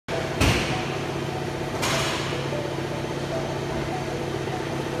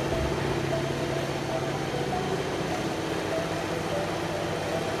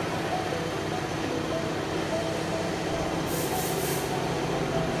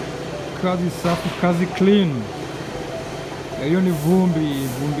kazi safi, kazi clean. Hiyo ni vumbi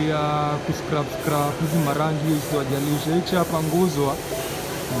ya kuscrap hizi marangi hiyo isiwajalisha. Hichi hapa nguzwa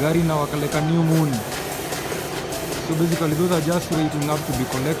gari na wakaleka new moon. So basically those are just waiting up to be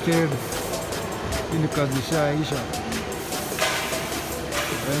collected. Hii kazi shaisha.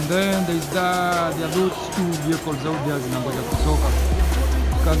 And then there are those two vehicles out there zinangoja kutoka.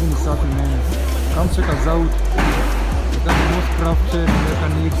 Kazi ni safi man. Come check us out. That's the most crafted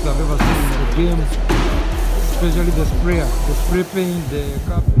mechanics I've ever seen in the game. Especially the sprayer, the spray paint, the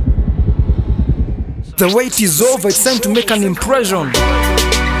cap. The wait is over, it's time to make an impression.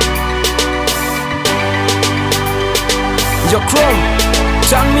 Yo Chrome,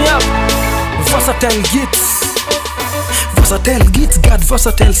 turn me up. Versatile Gits got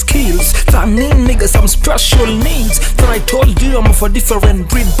versatile skills. Turning niggas some special needs. Thought I told you I'm of a different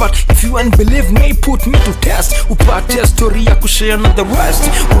breed, but if you ain't believe me, put me to test. Upate story ya kushare na the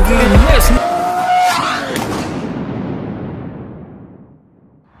rest.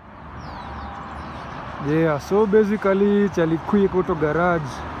 Yeah, so basically Charlie Quick Auto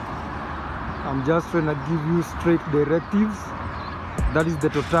Garage. I'm just trying to give you straight directives. That is the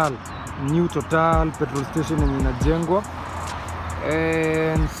Total, new Total petrol station in inajengwa.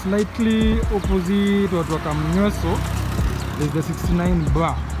 And slightly opposite watu wakamnyoso, there's the 69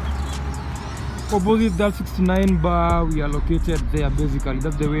 bar. Opposite that 69 bar, we are located there basically.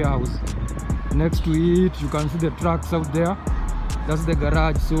 That's the warehouse. Next to it, you can see the trucks out there. That's the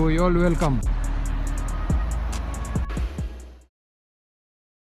garage, so you're all welcome.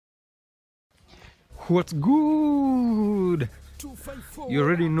 What's good? You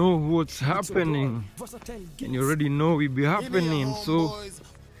already know what's happening, and you already know we be happening. So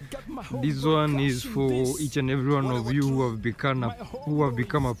this one is for each and every one of you who have become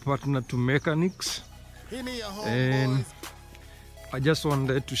a partner to mechanics, and I just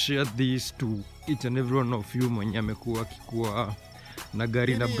wanted to share this to each and every one of you mwenye amekuwa kikuwa na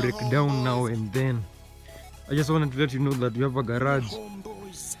gari na breakdown now and then. I just wanted to let you know that we have a garage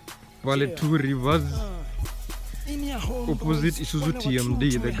pale 2 Rivers opposite Isuzu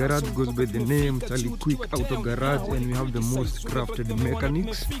TMD. The garage goes by the name Charlie Quick Auto Garage, and we have the most crafted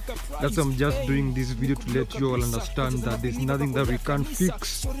mechanics. That's why I'm just doing this video to let you all understand that there's nothing that we can't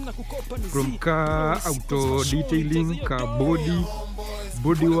fix, from car auto detailing, car body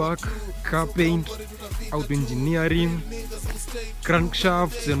work, car paint, auto engineering,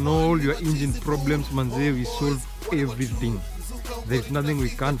 crankshafts and all your engine problems. Manze, we solve everything. There's nothing we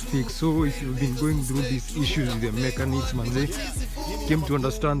can't fix. So if you've been going through these issues with the mechanics, manze, came to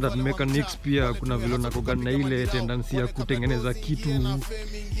understand that mechanics pia kuna vile nakoga na ile tendency ya kutengeneza kitu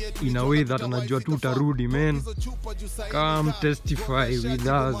in a way that anajua tu utarudi, man. Come testify with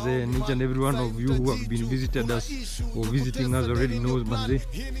us, and each and every one of you who have been visited us or visiting us already knows, manze,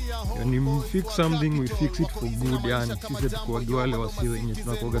 when we fix something, we fix it for good. Yani sisi tuko wale wasi wenye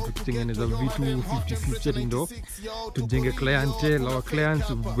tunakoga tukitengeneza vitu 50-50 ndo tujenge clientele. Our clients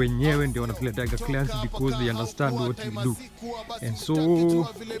wenyewe ndio wanatuletaga clients because they understand what we do. And so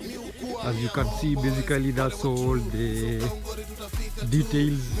as you can see, basically that's all the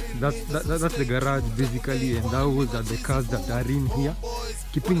details. That's the garage basically, and those are the cars that are in here,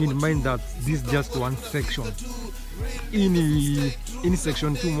 keeping in mind that this is just one section. In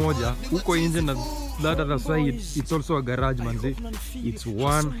section 2 moja uko nje na that other side, it's also a garage, manze. It's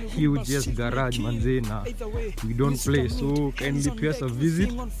one huge garage, manze, na we don't play. So kindly pay us a visit,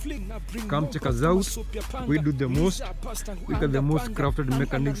 come check us out. We do the most, we got the most crafted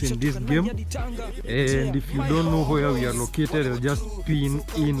mechanics in this game. And if you don't know where we are located, I'll just pin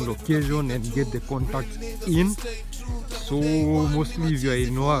in location and get the contact in. So mostly if you are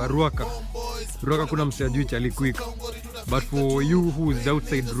in Ruaka kuna msajui Charlie Quick, but for you who is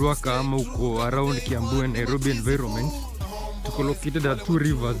outside Ruaka ama uko around Kiambu and Nairobi environment, tuko located at 2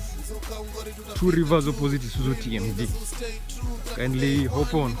 Rivers opposite Isuzu TMD. Kindly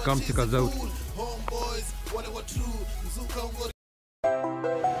hop on, come check us out.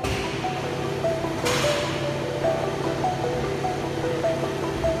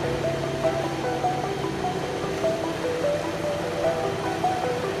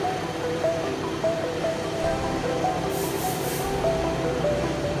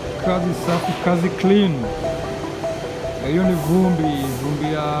 Kazi safi, kazi clean. Hiyo ni vumbi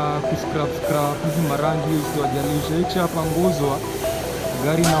ya kuscrap hizi marangi hiyo isiwajalisha. Hichi hapa nguzwa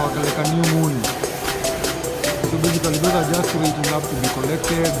gari na wakaleka new moon. So basically those are just waiting up to be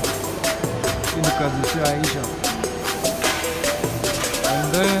collected. Hii ni kazi shaisha.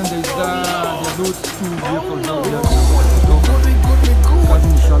 And then there are those 2 vehicles out there. Kazi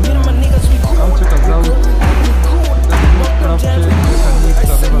ni safi. Come check us out. Crafted mechanics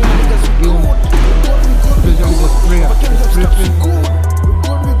I've ever seen.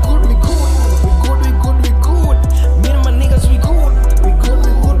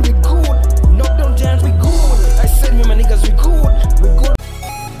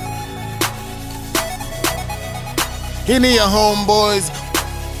 In here, homeboys.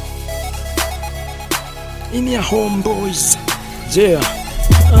 In here, homeboys. Yeah.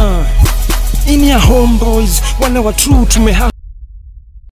 In here, homeboys. Wale wa true tumeha